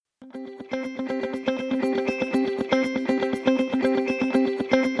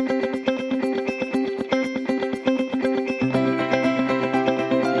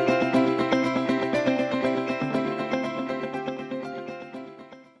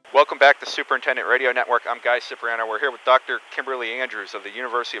Welcome back to Superintendent Radio Network. I'm Guy Cipriano. We're here with Dr. Kimberly Andrews of the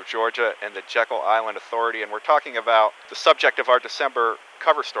University of Georgia and the Jekyll Island Authority, and we're talking about the subject of our December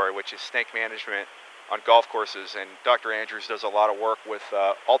cover story, which is snake management on golf courses. And Dr. Andrews does a lot of work with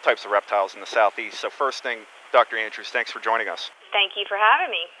all types of reptiles in the southeast. So first thing, Dr. Andrews, thanks for joining us. Thank you for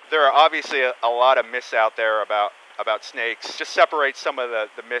having me. There are obviously a lot of myths out there about snakes. Just separate some of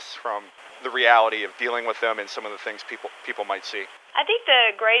the myths from the reality of dealing with them and some of the things people might see. I think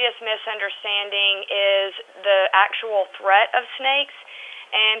the greatest misunderstanding is the actual threat of snakes,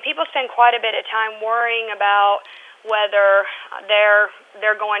 and people spend quite a bit of time worrying about whether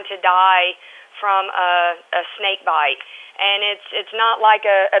they're going to die from a snake bite. And it's not like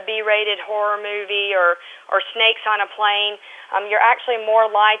a B-rated horror movie or snakes on a plane. You're actually more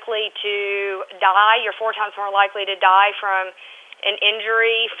likely to die. You're 4 times more likely to die from an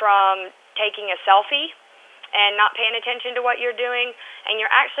injury from taking a selfie and not paying attention to what you're doing, and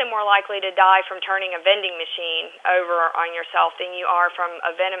you're actually more likely to die from turning a vending machine over on yourself than you are from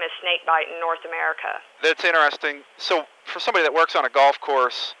a venomous snake bite in North America. That's interesting. So for somebody that works on a golf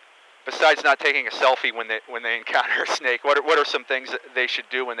course, besides not taking a selfie when they encounter a snake, what are some things that they should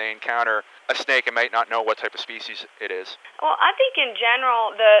do when they encounter a snake and might not know what type of species it is? Well, I think in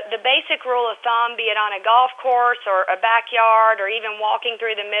general, the basic rule of thumb, be it on a golf course or a backyard or even walking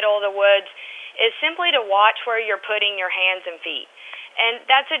through the middle of the woods, is simply to watch where you're putting your hands and feet. And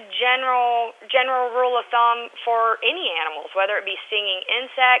that's a general rule of thumb for any animals, whether it be stinging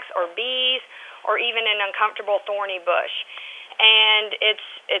insects or bees or even an uncomfortable thorny bush. And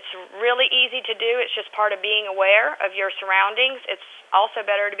it's really easy to do. It's just part of being aware of your surroundings. It's also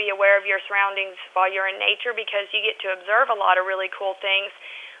better to be aware of your surroundings while you're in nature because you get to observe a lot of really cool things.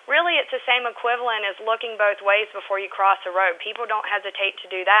 Really, it's the same equivalent as looking both ways before you cross a road. People don't hesitate to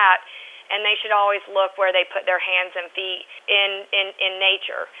do that, and they should always look where they put their hands and feet in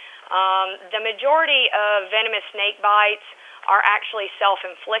nature. The majority of venomous snake bites are actually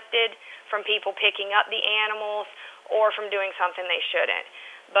self-inflicted from people picking up the animals or from doing something they shouldn't.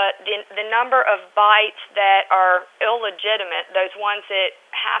 But the number of bites that are illegitimate, those ones that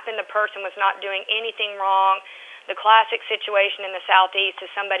happen the person was not doing anything wrong, the classic situation in the southeast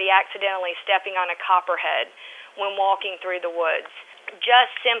is somebody accidentally stepping on a copperhead when walking through the woods.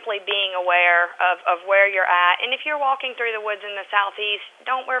 Just simply being aware of where you're at. And if you're walking through the woods in the southeast,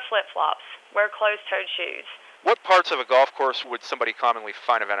 don't wear flip-flops. Wear closed-toed shoes. What parts of a golf course would somebody commonly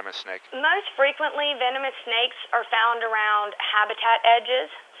find a venomous snake? Most frequently, venomous snakes are found around habitat edges,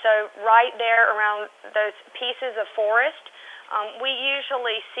 so right there around those pieces of forest. We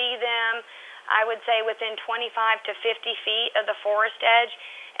usually see them, I would say, within 25 to 50 feet of the forest edge.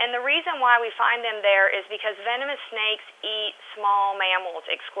 And the reason why we find them there is because venomous snakes eat small mammals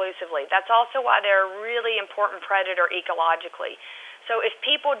exclusively. That's also why they're a really important predator ecologically. So if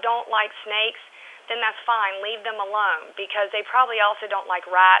people don't like snakes, then that's fine. Leave them alone because they probably also don't like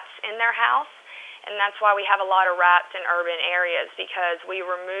rats in their house. And that's why we have a lot of rats in urban areas because we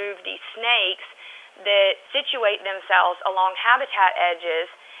remove these snakes that situate themselves along habitat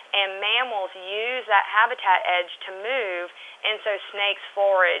edges, and mammals use that habitat edge to move, and so snakes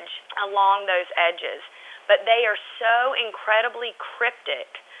forage along those edges. But they are so incredibly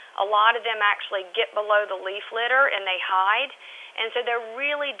cryptic. A lot of them actually get below the leaf litter and they hide, and so they're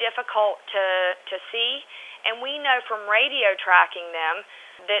really difficult to see. And we know from radio tracking them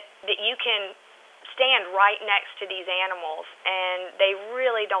that you can stand right next to these animals, and they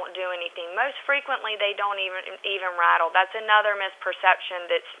really don't do anything. Most frequently, they don't even rattle. That's another misperception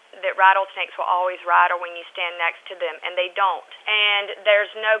that rattlesnakes will always rattle when you stand next to them, and they don't. And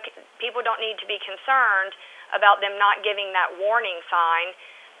people don't need to be concerned about them not giving that warning sign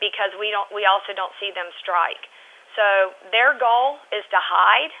because we also don't see them strike. So their goal is to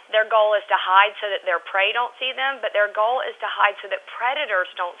hide. Their goal is to hide so that their prey don't see them, but their goal is to hide so that predators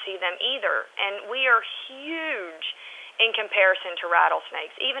don't see them either. And we are huge in comparison to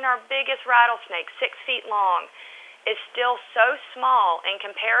rattlesnakes. Even our biggest rattlesnake, 6 feet long, is still so small in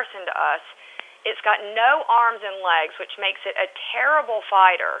comparison to us. It's got no arms and legs, which makes it a terrible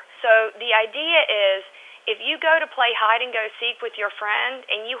fighter. So the idea is, if you go to play hide and go seek with your friend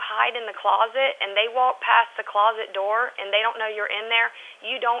and you hide in the closet and they walk past the closet door and they don't know you're in there,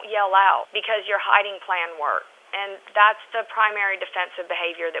 you don't yell out because your hiding plan worked. And that's the primary defensive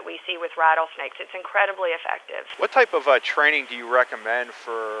behavior that we see with rattlesnakes. It's incredibly effective. What type of training do you recommend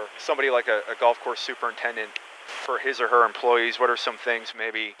for somebody like a golf course superintendent for his or her employees? What are some things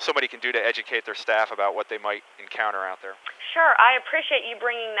maybe somebody can do to educate their staff about what they might encounter out there? Sure. I appreciate you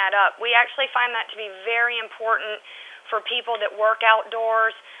bringing that up. We actually find that to be very important For people that work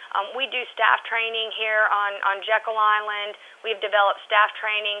outdoors, we do staff training here on Jekyll Island. We've developed staff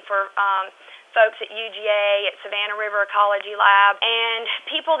training for folks at UGA, at Savannah River Ecology Lab, and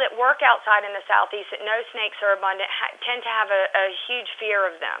people that work outside in the southeast that know snakes are abundant tend to have a huge fear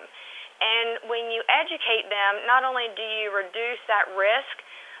of them. And when you educate them, not only do you reduce that risk,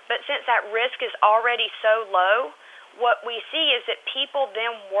 but since that risk is already so low, what we see is that people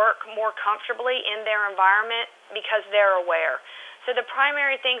then work more comfortably in their environment because they're aware. So the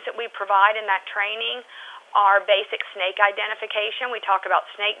primary things that we provide in that training are basic snake identification. We talk about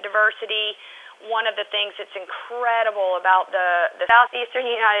snake diversity. One of the things that's incredible about the southeastern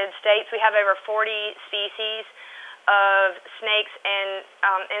United States, we have over 40 species of snakes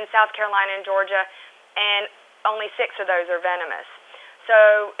in South Carolina and Georgia, and only 6 of those are venomous.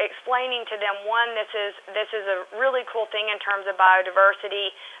 So explaining to them, one, this is a really cool thing in terms of biodiversity.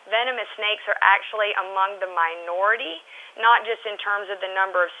 Venomous snakes are actually among the minority, not just in terms of the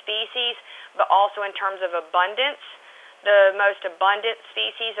number of species, but also in terms of abundance. The most abundant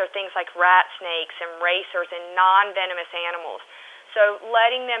species are things like rat snakes and racers and non-venomous animals. So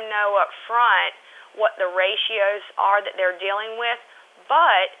letting them know up front what the ratios are that they're dealing with,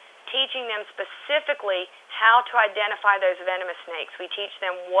 but teaching them specifically how to identify those venomous snakes. We teach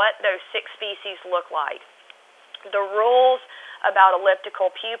them what those 6 species look like. The rules about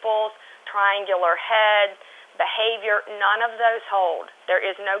elliptical pupils, triangular head, behavior, none of those hold. There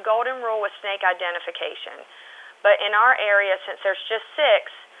is no golden rule with snake identification. But in our area, since there's just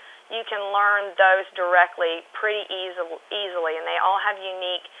 6, you can learn those directly pretty easily, and they all have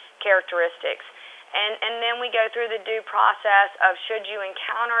unique characteristics. And then we go through the due process of, should you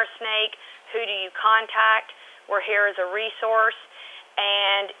encounter a snake, who do you contact? We're here as a resource.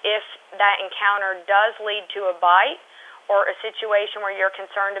 And if that encounter does lead to a bite or a situation where you're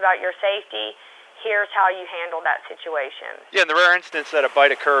concerned about your safety, here's how you handle that situation. Yeah, in the rare instance that a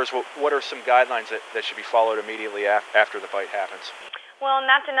bite occurs, what are some guidelines that should be followed immediately after the bite happens? Well,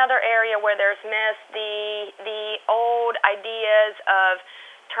 and that's another area where there's myths. The old ideas of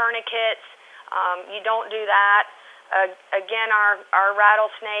tourniquets, you don't do that. Again, our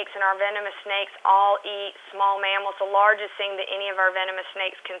rattlesnakes and our venomous snakes all eat small mammals. The largest thing that any of our venomous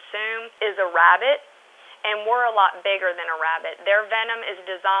snakes consume is a rabbit, and we're a lot bigger than a rabbit. Their venom is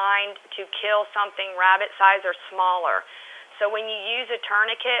designed to kill something rabbit size or smaller. So when you use a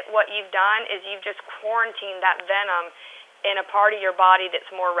tourniquet, what you've done is you've just quarantined that venom in a part of your body that's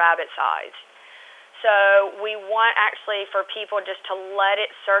more rabbit sized. So we want actually for people just to let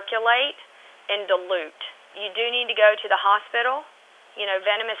it circulate and dilute. You do need to go to the hospital. You know,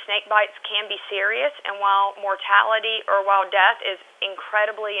 venomous snake bites can be serious, and while mortality or while death is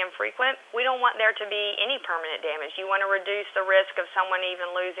incredibly infrequent, we don't want there to be any permanent damage. You want to reduce the risk of someone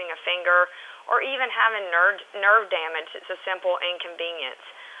even losing a finger or even having nerve damage. It's a simple inconvenience.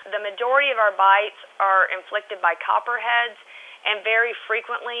 The majority of our bites are inflicted by copperheads, and very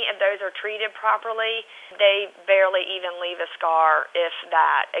frequently, if those are treated properly, they barely even leave a scar, if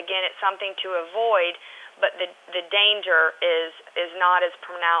that. Again, it's something to avoid, but the danger is not as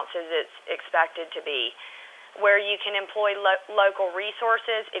pronounced as it's expected to be. Where you can employ local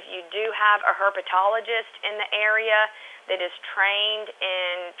resources, if you do have a herpetologist in the area that is trained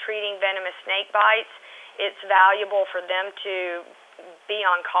in treating venomous snake bites, it's valuable for them to be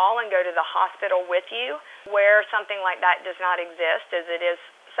on call and go to the hospital with you. Where something like that does not exist, as it is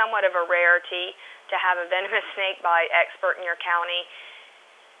somewhat of a rarity to have a venomous snake bite expert in your county,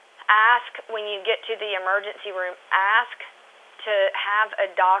 ask when you get to the emergency room, ask to have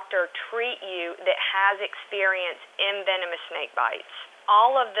a doctor treat you that has experience in venomous snake bites.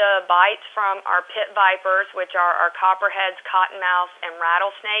 All of the bites from our pit vipers, which are our copperheads, cottonmouths, and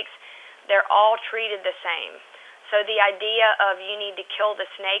rattlesnakes, they're all treated the same. So the idea of you need to kill the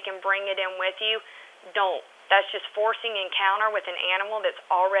snake and bring it in with you, don't. That's just forcing encounter with an animal that's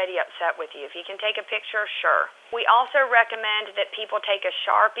already upset with you. If you can take a picture, sure. We also recommend that people take a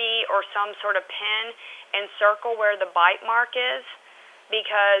Sharpie or some sort of pen and circle where the bite mark is,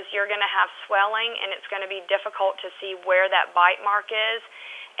 because you're going to have swelling and it's going to be difficult to see where that bite mark is,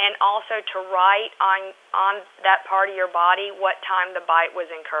 and also to write on that part of your body what time the bite was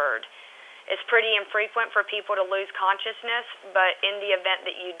incurred. It's pretty infrequent for people to lose consciousness, but in the event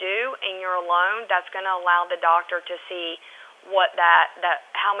that you do and you're alone, that's going to allow the doctor to see what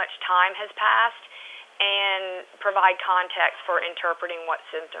how much time has passed and provide context for interpreting what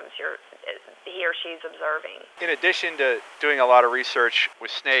symptoms he or she's observing. In addition to doing a lot of research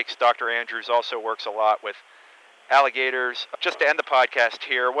with snakes, Dr. Andrews also works a lot with alligators. Just to end the podcast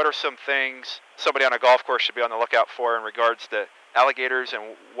here, what are some things somebody on a golf course should be on the lookout for in regards to alligators,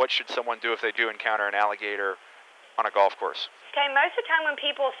 and what should someone do if they do encounter an alligator on a golf course? Okay, most of the time when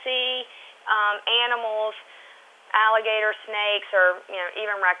people see animals, alligator, snakes, or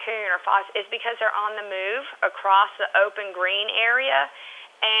even raccoon or fox, it's because they're on the move across the open green area,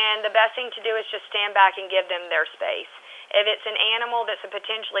 and the best thing to do is just stand back and give them their space. If it's an animal that's a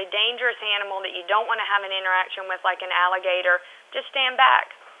potentially dangerous animal that you don't want to have an interaction with, like an alligator, just stand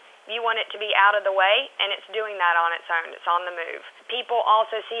back. You want it to be out of the way, and it's doing that on its own. It's on the move. People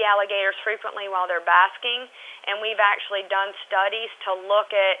also see alligators frequently while they're basking, and we've actually done studies to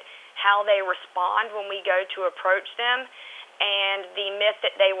look at how they respond when we go to approach them, and the myth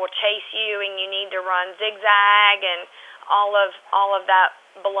that they will chase you and you need to run zigzag and all of that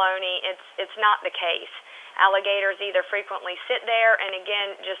baloney, it's not the case. Alligators either frequently sit there and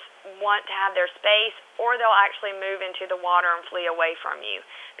again just want to have their space, or they'll actually move into the water and flee away from you.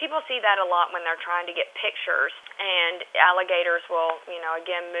 People see that a lot when they're trying to get pictures, and alligators will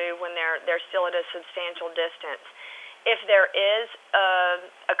again move when they're still at a substantial distance. If there is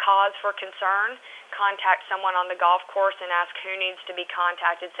a cause for concern, contact someone on the golf course and ask who needs to be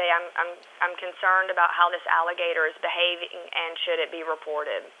contacted. Say, I'm concerned about how this alligator is behaving, and should it be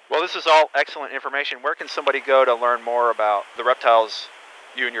reported? Well, this is all excellent information. Where can somebody go to learn more about the reptiles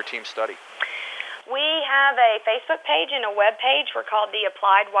you and your team study? We have a Facebook page and a web page. We're called the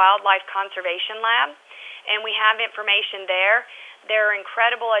Applied Wildlife Conservation Lab, and we have information there. There are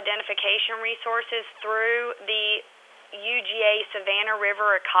incredible identification resources through the UGA Savannah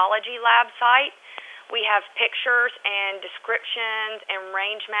River Ecology Lab site. We have pictures and descriptions and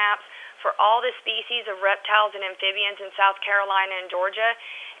range maps for all the species of reptiles and amphibians in South Carolina and Georgia.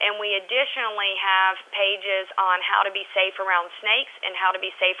 And we additionally have pages on how to be safe around snakes and how to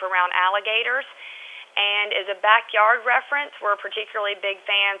be safe around alligators. And as a backyard reference, we're particularly big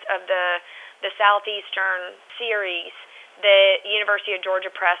fans of the Southeastern series the University of Georgia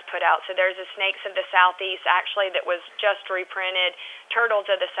Press put out. So there's a Snakes of the Southeast, actually, that was just reprinted, Turtles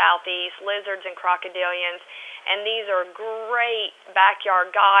of the Southeast, Lizards and Crocodilians, and these are great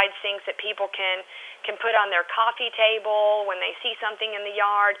backyard guides, things that people can put on their coffee table when they see something in the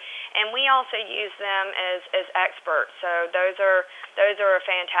yard, and we also use them as experts. So those are a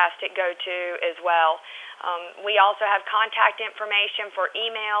fantastic go-to as well. We also have contact information for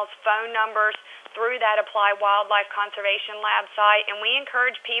emails, phone numbers through that Applied Wildlife Conservation Lab site, and we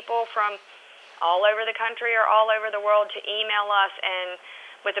encourage people from all over the country or all over the world to email us and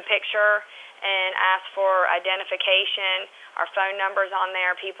with a picture and ask for identification. Our phone number's on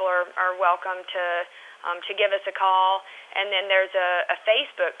there. People are welcome to give us a call. And then there's a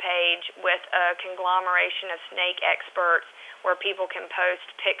Facebook page with a conglomeration of snake experts where people can post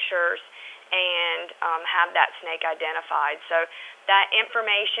pictures and have that snake identified. So that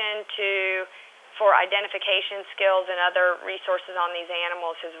information for identification skills and other resources on these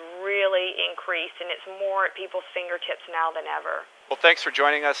animals has really increased, and it's more at people's fingertips now than ever. Well, thanks for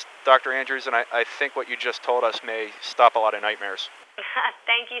joining us, Dr. Andrews, and I think what you just told us may stop a lot of nightmares.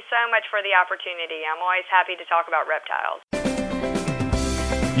 Thank you so much for the opportunity. I'm always happy to talk about reptiles.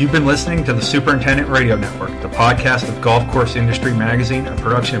 You've been listening to the Superintendent Radio Network, the podcast of Golf Course Industry Magazine, a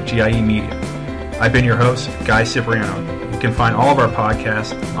production of GIE Media. I've been your host, Guy Cipriano. You can find all of our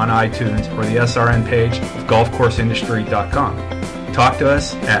podcasts on iTunes or the SRN page of golfcourseindustry.com. Talk to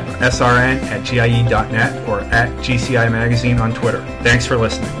us at srn@gie.net or at GCI Magazine on Twitter. Thanks for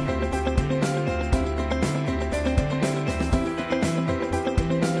listening.